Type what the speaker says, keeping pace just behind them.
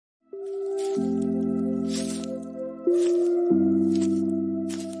My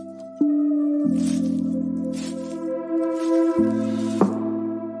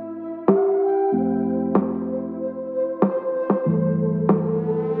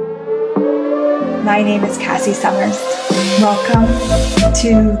name is Cassie Summers. Welcome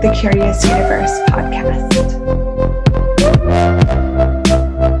to the Curious Universe podcast.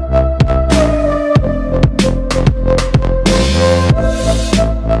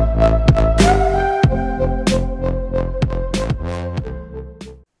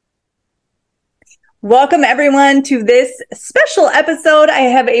 Welcome everyone to this special episode. I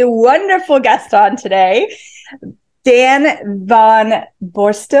have a wonderful guest on today, Dan Von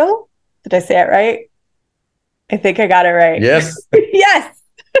Borstel. Did I say it right? I think I got it right. Yes. Yes.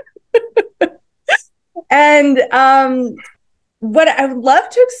 And what I would love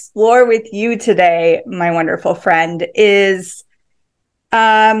to explore with you today, my wonderful friend, is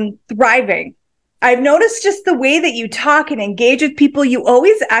thriving. I've noticed just the way that you talk and engage with people, you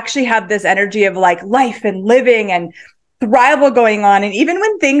always actually have this energy of like life and living and thrival going on. And even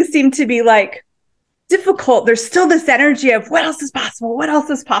when things seem to be like difficult, there's still this energy of what else is possible? What else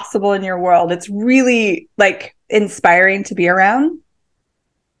is possible in your world? It's really like inspiring to be around.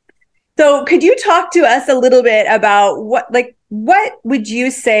 So could you talk to us a little bit about what would you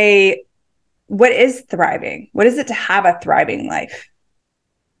say, what is thriving? What is it to have a thriving life?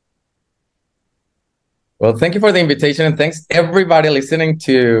 Well, thank you for the invitation, and thanks everybody listening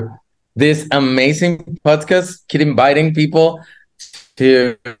to this amazing podcast. Keep inviting people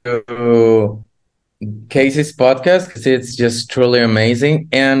to Casey's podcast because it's just truly amazing.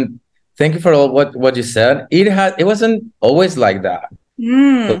 And thank you for all what you said. It wasn't always like that.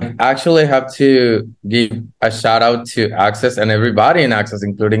 So I actually have to give a shout out to Access and everybody in Access,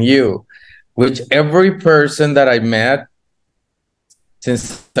 including you, which every person that I met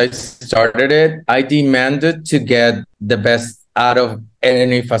since I started it, I demanded to get the best out of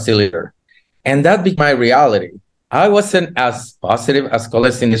any facilitator. And that became my reality. I wasn't as positive as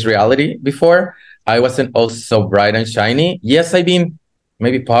college in this reality before. I wasn't also bright and shiny. Yes, I've been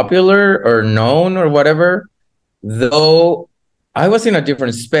maybe popular or known or whatever, though I was in a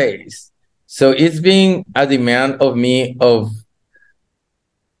different space. So it's being a demand of me of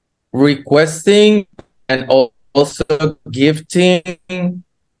requesting and also gifting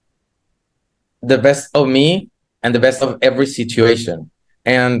the best of me and the best of every situation.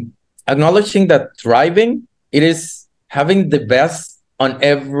 And acknowledging that thriving, it is having the best on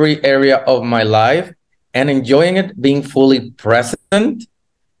every area of my life and enjoying it, being fully present,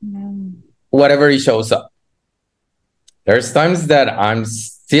 whatever it shows up. There's times that I'm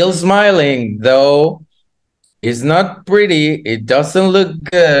still smiling, though it's not pretty. It doesn't look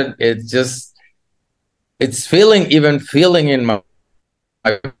good. It's feeling in my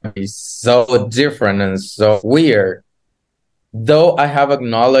body so different and so weird. Though I have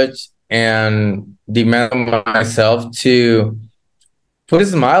acknowledged and demanded myself to put a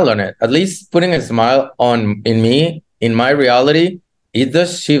smile on it, at least putting a smile in me, in my reality, it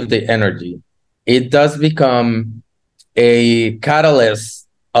does shift the energy. It does become a catalyst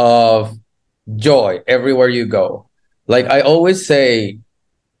of joy everywhere you go. Like I always say,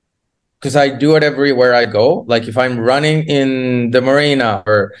 because I do it everywhere I go. Like if I'm running in the marina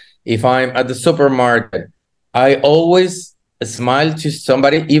or if I'm at the supermarket, I always smile to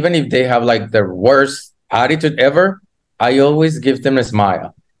somebody, even if they have like the worst attitude ever. I always give them a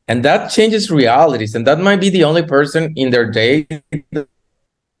smile. And that changes realities. And that might be the only person in their day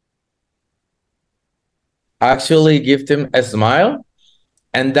actually give them a smile.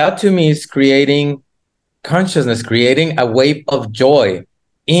 And that to me is creating consciousness, creating a wave of joy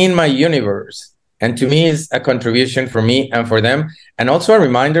in my universe. And to me is a contribution for me and for them. And also a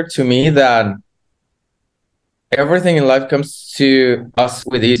reminder to me that everything in life comes to us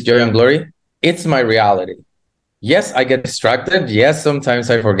with ease, joy, and glory. It's my reality. Yes, I get distracted. Yes, sometimes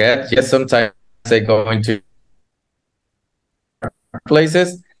I forget. Yes, sometimes I go into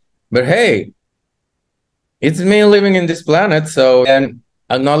places. But hey, it's me living in this planet. So, and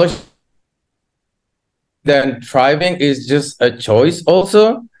acknowledge that thriving is just a choice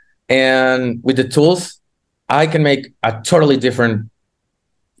also. And with the tools, I can make a totally different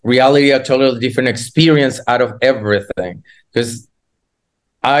reality, a totally different experience out of everything. Because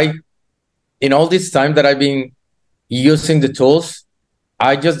in all this time that I've been using the tools,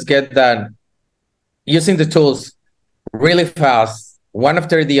 I just get that using the tools really fast, one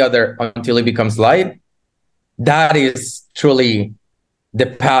after the other until it becomes light. That is truly the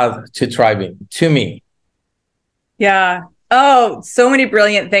path to thriving to me. Yeah. Oh, so many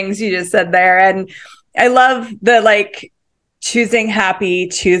brilliant things you just said there. And I love the choosing happy,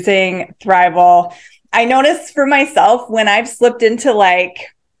 choosing thrival. I noticed for myself when I've slipped into like,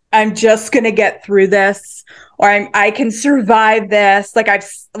 I'm just going to get through this, or I can survive this.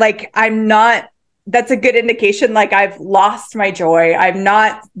 I'm not, that's a good indication. Like I've lost my joy. I'm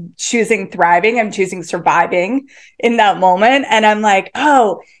not choosing thriving. I'm choosing surviving in that moment. And I'm like,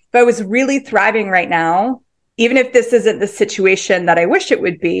 oh, if I was really thriving right now, even if this isn't the situation that I wish it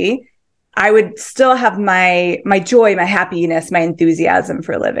would be, I would still have my joy, my happiness, my enthusiasm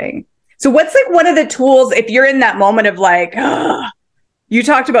for living. So what's like one of the tools if you're in that moment of like, you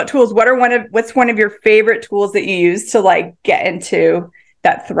talked about tools. What's one of your favorite tools that you use to like get into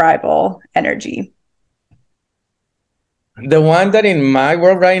that thrival energy? The one that in my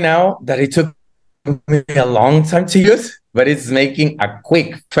world right now that it took me a long time to use, but it's making a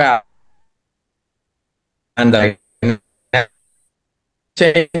quick fast and I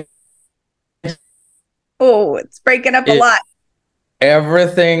change. Oh, it's breaking up a lot.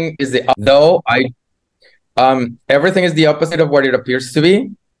 Everything is everything is the opposite of what it appears to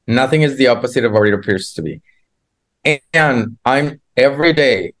be. Nothing is the opposite of what it appears to be. And I'm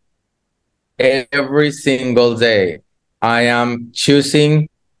every single day, I am choosing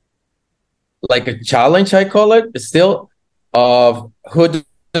like a challenge, I call it, still, of who does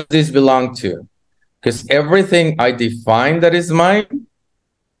this belong to? Because everything I define that is mine,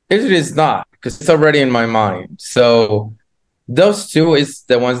 it is not, because it's already in my mind. So those two is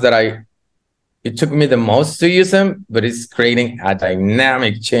the ones that it took me the most to use them, but it's creating a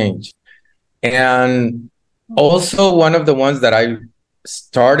dynamic change. And also one of the ones that I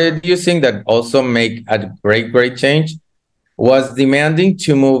started using that also make a great change was demanding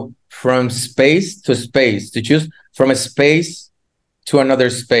to move from space to space, to choose from a space to another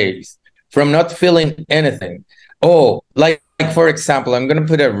space, from not feeling anything. Oh, like for example, I'm going to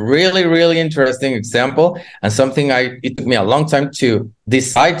put a really interesting example and something it took me a long time to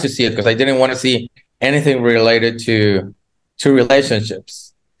decide to see it because I didn't want to see anything related to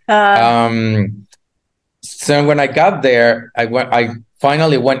relationships. So when I got there, I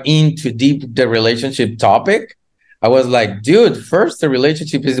finally went into deep the relationship topic. I was like, dude, first the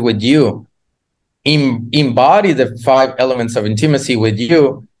relationship is with you. Embody the 5 elements of intimacy with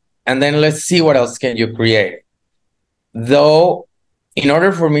you, and then let's see what else can you create. Though, in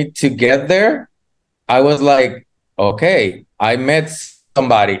order for me to get there, I was like, okay, I met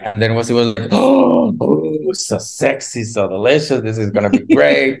somebody, and then it was like, oh, so sexy, so delicious, this is gonna be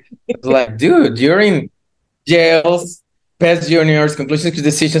great. It's like, dude, you're in jails, past juniors, conclusions,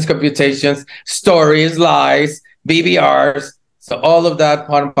 decisions, computations, stories, lies, BBRs. So all of that,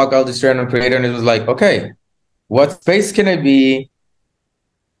 part of I'll destroy and create, and it was like, okay, what space can I be?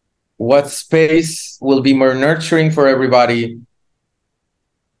 What space will be more nurturing for everybody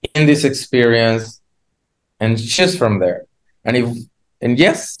in this experience, and choose from there. And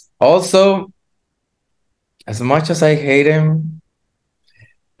yes, also, as much as I hate him,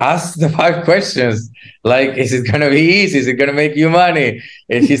 ask the 5 questions. Like, is it gonna be easy? Is it gonna make you money?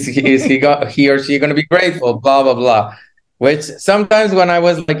 Is he or she gonna be grateful? Blah blah blah. Which sometimes when I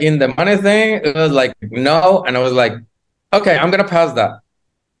was like in the money thing, it was like no, and I was like, okay, I'm gonna pass that.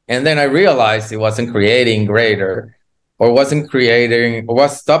 And then I realized it wasn't creating greater, or wasn't creating, or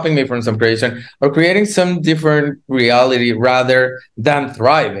was stopping me from some creation, or creating some different reality rather than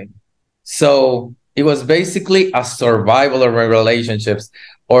thriving. So it was basically a survival of relationships,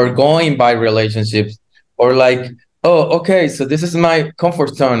 or going by relationships, or like, oh, okay, so this is my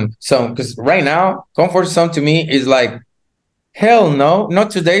comfort zone. So, because right now, comfort zone to me is like, hell no,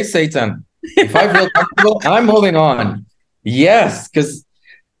 not today, Satan. If I feel comfortable, I'm moving on. Yes, because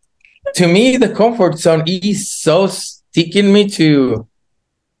to me, the comfort zone is so sticking me to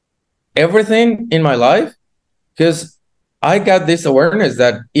everything in my life, because I got this awareness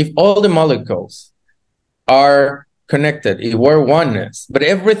that if all the molecules are connected, if we're oneness, but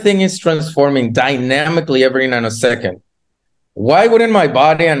everything is transforming dynamically every nanosecond, why wouldn't my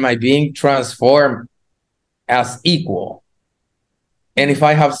body and my being transform as equal? And if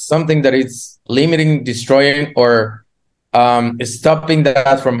I have something that is limiting, destroying, or stopping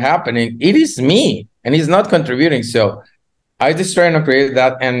that from happening, it is me and it's not contributing. So I just try to create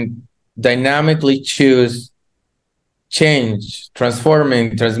that and dynamically choose change,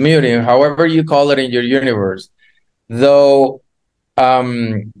 transforming, transmuting, however you call it in your universe. Though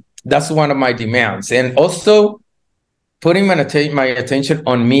that's one of my demands. And also putting my attention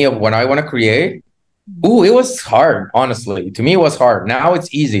on me of what I want to create. Ooh, it was hard, honestly. To me, it was hard. Now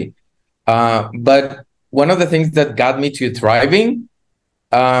it's easy. But one of the things that got me to thriving,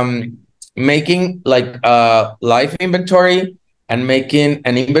 making like a life inventory and making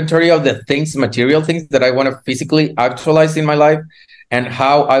an inventory of the things, material things that I want to physically actualize in my life, and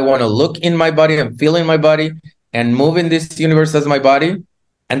how I want to look in my body and feel in my body and move in this universe as my body,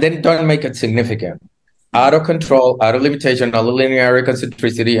 and then don't make it significant. Out of control, out of limitation, out of linear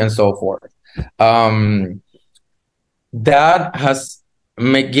concentricity, and so forth. That has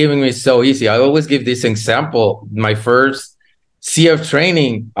given me so easy. I always give this example. My first CF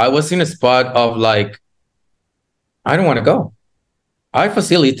training, I was in a spot of like, I don't want to go. I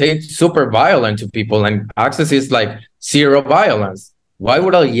facilitate super violent to people, and access is like zero violence. Why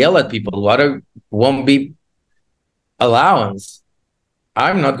would I yell at people? What won't be allowance?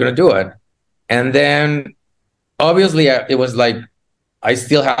 I'm not going to do it. And then obviously it was like, I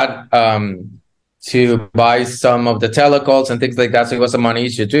still had to buy some of the telecalls and things like that. So it was a money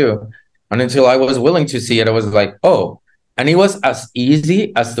issue too. And until I was willing to see it, I was like, oh, and it was as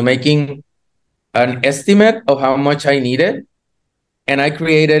easy as to making an estimate of how much I needed. And I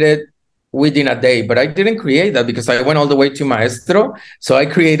created it within a day, but I didn't create that because I went all the way to Maestro. So I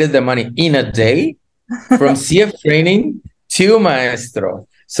created the money in a day from CF training to Maestro.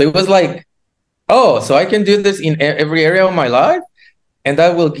 So it was like, oh, so I can do this in every area of my life, and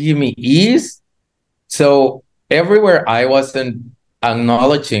that will give me ease. So everywhere I wasn't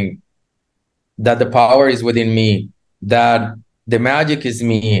acknowledging that the power is within me, that the magic is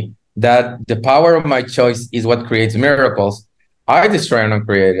me, that the power of my choice is what creates miracles, I destroy and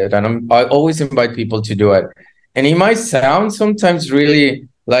uncreate it. And I always invite people to do it. And it might sound sometimes really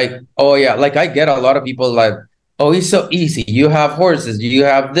like, oh yeah, like I get a lot of people like, oh, it's so easy. You have horses, you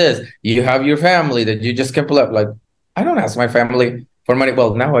have this, you have your family that you just can pull up. Like, I don't ask my family for money.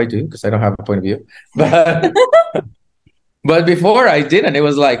 Well, now I do because I don't have a point of view. But but before I didn't. It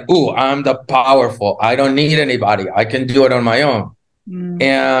was like, ooh, I'm the powerful. I don't need anybody. I can do it on my own.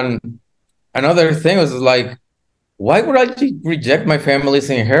 And another thing was like, why would I reject my family's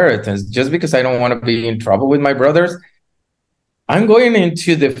inheritance just because I don't want to be in trouble with my brothers? I'm going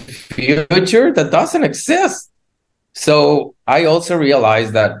into the future that doesn't exist. So I also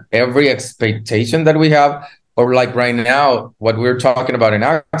realized that every expectation that we have, or like right now, what we're talking about in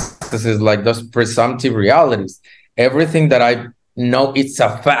Access is like those presumptive realities. Everything that I know, it's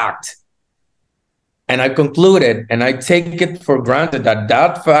a fact. And I concluded and I take it for granted that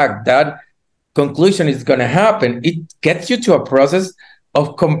that fact, that conclusion is going to happen. It gets you to a process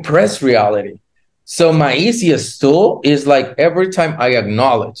of compressed reality. So my easiest tool is like every time I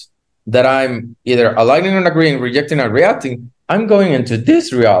acknowledge that I'm either aligning and agreeing, rejecting and reacting, I'm going into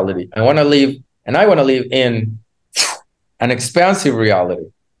this reality. I want to live in an expansive reality.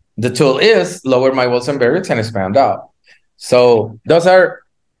 The tool is lower my walls and barriers and expand out. So those are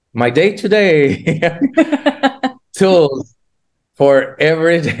my day-to-day tools for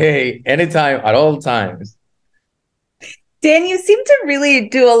every day, anytime, at all times. Dan, you seem to really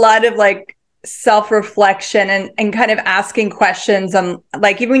do a lot of like self-reflection and kind of asking questions.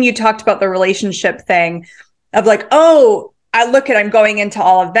 Like even when you talked about the relationship thing of like, oh, I'm going into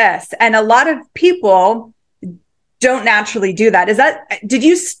all of this. And a lot of people don't naturally do that. Did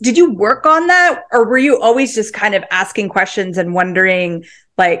you work on that? Or were you always just kind of asking questions and wondering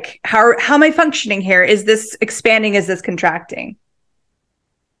like, how am I functioning here? Is this expanding? Is this contracting?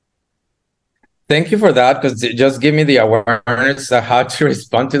 Thank you for that, because it just gave me the awareness of how to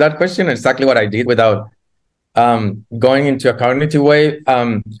respond to that question. Exactly what I did without going into a cognitive way.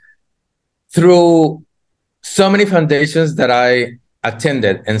 Through so many foundations that I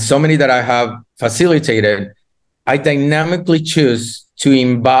attended and so many that I have facilitated, I dynamically choose to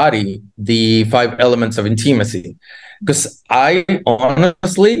embody the 5 elements of intimacy. Because I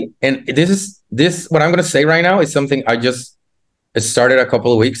honestly, and this what I'm going to say right now is something I just started a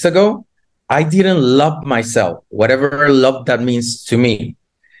couple of weeks ago. I didn't love myself, whatever love that means to me,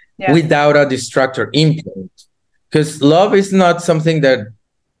 without a destructor implant. Because love is not something that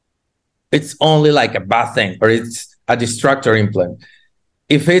it's only like a bad thing or it's a destructor implant.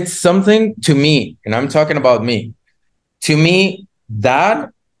 If it's something to me, and I'm talking about me, to me, that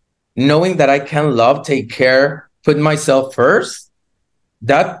knowing that I can love, take care, put myself first,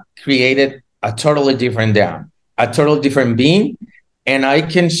 that created a totally different Dan, a totally different being. And I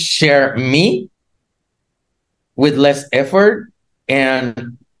can share me with less effort.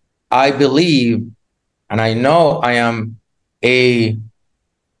 And I believe, and I know I am a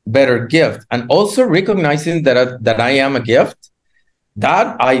better gift. And also recognizing that I am a gift,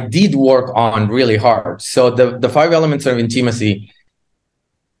 that I did work on really hard. So the 5 elements of intimacy,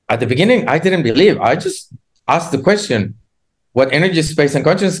 at the beginning, I didn't believe. I just asked the question, what energy, space, and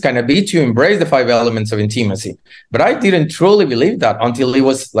consciousness can it be to embrace the 5 elements of intimacy? But I didn't truly believe that until it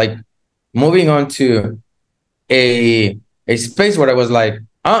was like moving on to a a space where I was like,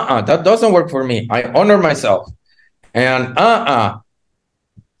 that doesn't work for me. I honor myself. And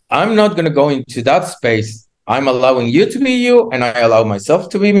I'm not going to go into that space. I'm allowing you to be you, and I allow myself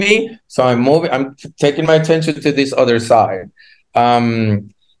to be me. So I'm taking my attention to this other side.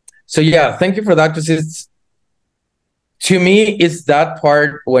 So yeah, thank you for that, because to me, it's that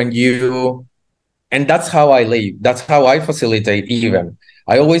part when and that's how I live. That's how I facilitate even.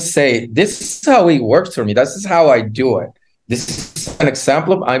 I always say, this is how it works for me. This is how I do it. This is an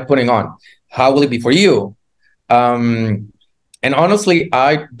example I'm putting on. How will it be for you? And honestly,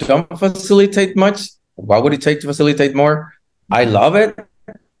 I don't facilitate much. What would it take to facilitate more? I love it.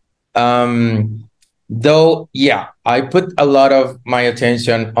 Though, yeah, I put a lot of my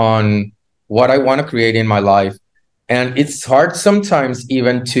attention on what I want to create in my life. And it's hard sometimes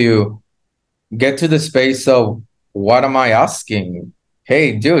even to get to the space of, what am I asking?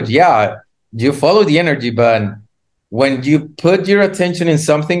 Hey, dude, yeah, you follow the energy, but when you put your attention in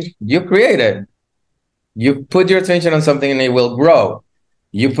something, you create it. You put your attention on something and it will grow.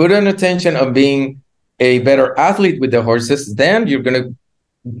 You put an attention on being a better athlete with the horses, then you're going to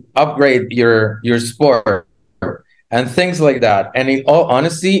upgrade your sport and things like that. And in all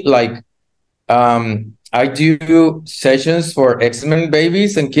honesty, like, I do sessions for X-Men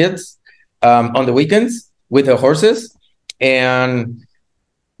babies and kids on the weekends with the horses. And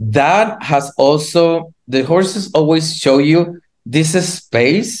that has also, the horses always show you this is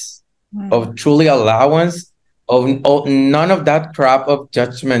space of truly allowance, of none of that crap of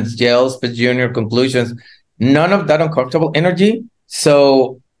judgments, yells, but junior conclusions, none of that uncomfortable energy.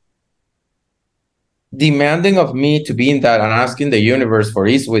 So demanding of me to be in that and asking the universe for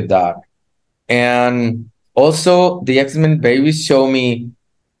ease with that. And also the X-Men babies show me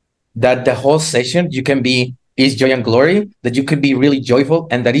that the whole session you can be is joy and glory, that you can be really joyful,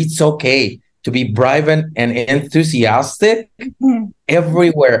 and that it's okay to be brave and enthusiastic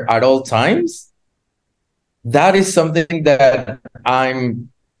everywhere at all times. That is something that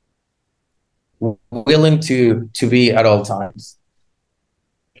I'm willing to be at all times.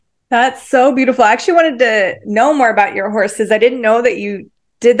 That's so beautiful. I actually wanted to know more about your horses. I didn't know that you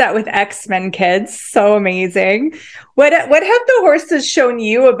did that with X-Men kids. So amazing. What have the horses shown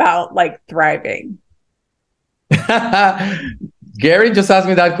you about like thriving? Gary just asked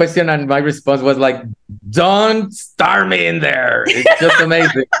me that question, and my response was like, don't start me in there. It's just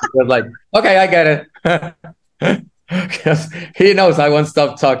amazing. I was like, okay, I get it. Because he knows I won't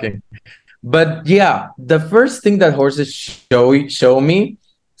stop talking. But yeah, the first thing that horses show me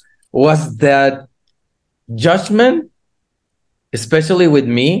was that judgment, especially with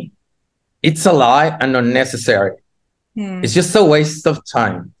me, it's a lie and unnecessary. It's just a waste of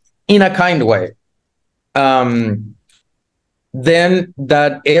time in a kind way. Then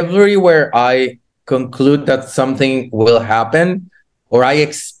that everywhere I conclude that something will happen, or I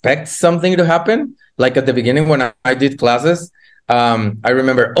expect something to happen, like at the beginning when I did classes, I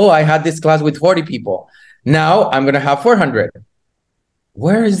remember, I had this class with 40 people. Now I'm going to have 400.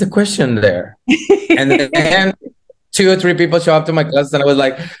 Where is the question there? And then 2 or 3 people show up to my class, and I was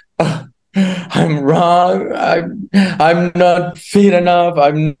like, I'm wrong. I'm not fit enough.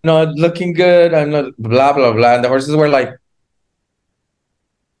 I'm not looking good. I'm not blah, blah, blah. And the horses were like,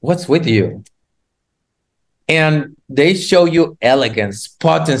 what's with you? And they show you elegance,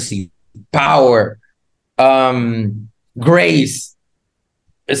 potency, power, grace,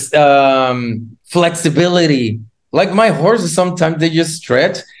 flexibility. Like my horses, sometimes they just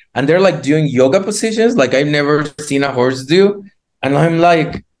stretch and they're like doing yoga positions like I've never seen a horse do. And I'm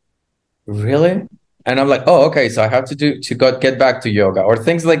like, really? And I'm like, oh, okay, so I have to get back to yoga or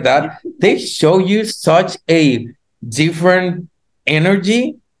things like that. They show you such a different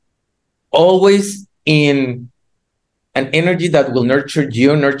energy, always in an energy that will nurture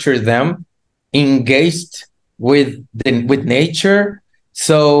you, nurture them, engaged with nature.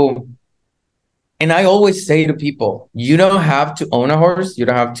 So, and I always say to people, you don't have to own a horse. You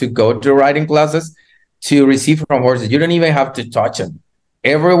don't have to go to riding classes to receive from horses. You don't even have to touch them.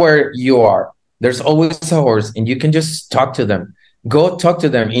 Everywhere you are, there's always a horse, and you can just talk to them. Go talk to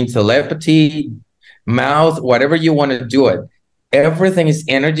them in telepathy, mouth, whatever you want to do it. Everything is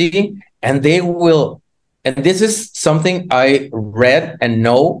energy, and they will. And this is something I read and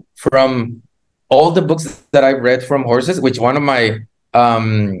know from all the books that I've read from horses, which one of my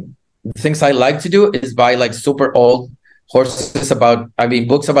things I like to do is buy like super old books about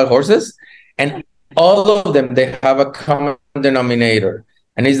horses, and all of them, they have a common denominator,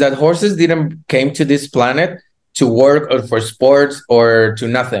 and is that horses didn't came to this planet to work or for sports or to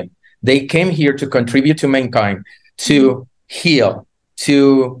nothing. They came here to contribute to mankind, to heal,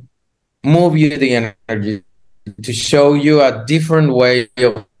 to move you the energy, to show you a different way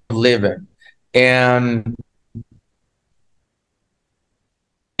of living. And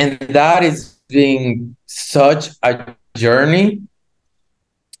that is being such a journey.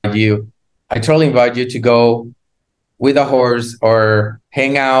 I totally invite you to go with a horse or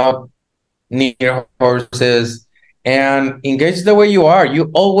hang out near horses and engage the way you are.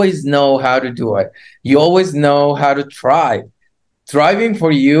 You always know how to do it. You always know how to thrive. Thriving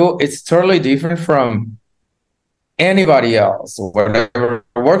for you, it's totally different from anybody else. Whatever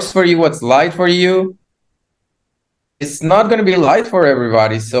works for you, what's light for you, it's not going to be light for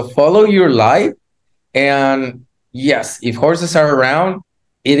everybody. So follow your light. And yes, if horses are around,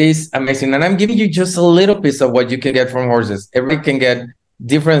 it is amazing. And I'm giving you just a little piece of what you can get from horses. Everybody can get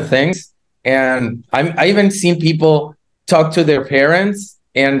different things. And I even seen people talk to their parents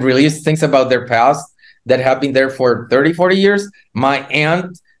and release things about their past that have been there for 30, 40 years. My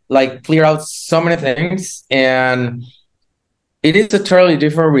aunt like clear out so many things, and it is a totally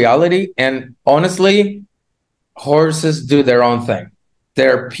different reality. And honestly, horses do their own thing.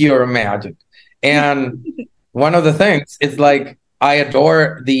 They're pure magic. And one of the things is like, I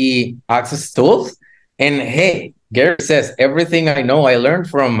adore the access tools. And hey, Gary says, everything I know, I learned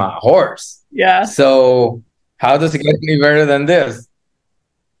from a horse. Yeah. So how does it get any better than this?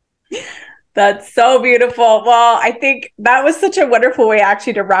 That's so beautiful. Well, I think that was such a wonderful way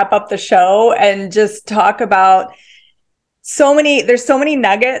actually to wrap up the show and just talk about there's so many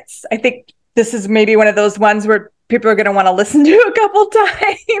nuggets. I think this is maybe one of those ones where people are going to want to listen to a couple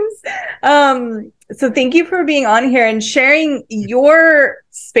times. So thank you for being on here and sharing your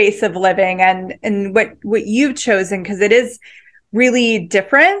space of living and what you've chosen, because it is really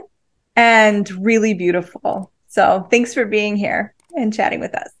different and really beautiful. So thanks for being here and chatting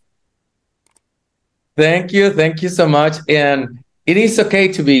with us. Thank you. Thank you so much. And it is okay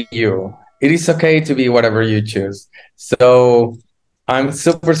to be you. It is okay to be whatever you choose. So I'm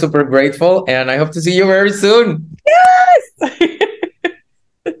super, super grateful. And I hope to see you very soon. Yes.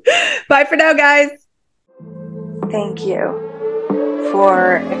 Bye for now, guys. Thank you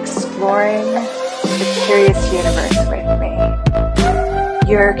for exploring the curious universe with me.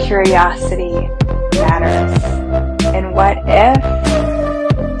 Your curiosity matters. And what if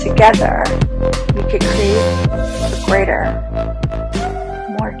together we could create a greater,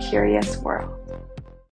 more curious world?